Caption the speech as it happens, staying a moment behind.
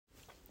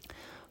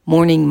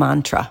Morning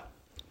mantra.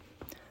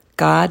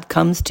 God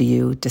comes to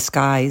you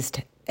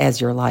disguised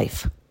as your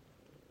life.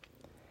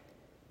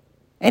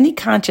 Any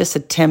conscious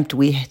attempt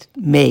we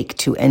make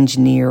to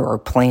engineer or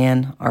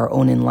plan our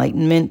own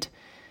enlightenment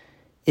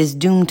is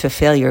doomed to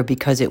failure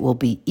because it will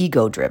be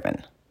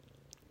ego-driven.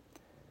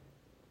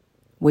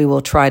 We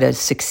will try to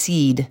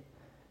succeed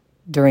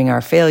during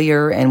our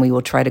failure, and we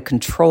will try to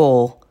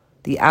control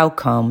the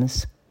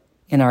outcomes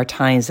in our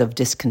times of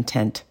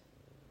discontent.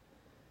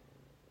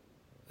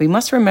 We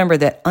must remember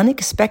that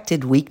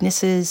unexpected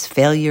weaknesses,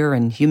 failure,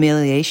 and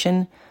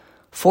humiliation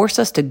force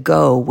us to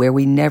go where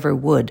we never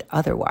would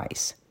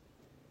otherwise.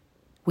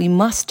 We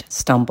must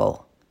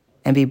stumble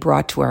and be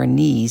brought to our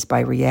knees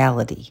by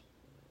reality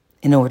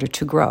in order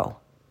to grow.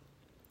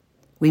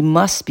 We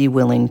must be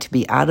willing to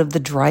be out of the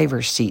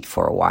driver's seat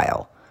for a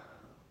while,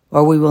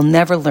 or we will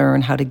never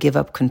learn how to give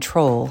up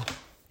control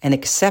and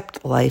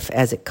accept life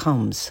as it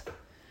comes.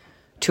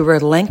 To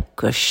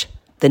relinquish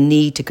the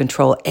need to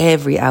control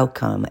every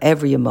outcome,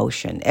 every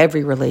emotion,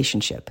 every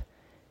relationship,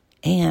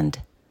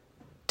 and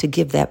to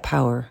give that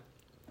power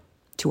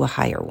to a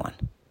higher one.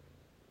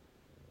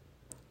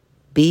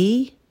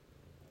 Be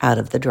out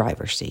of the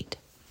driver's seat.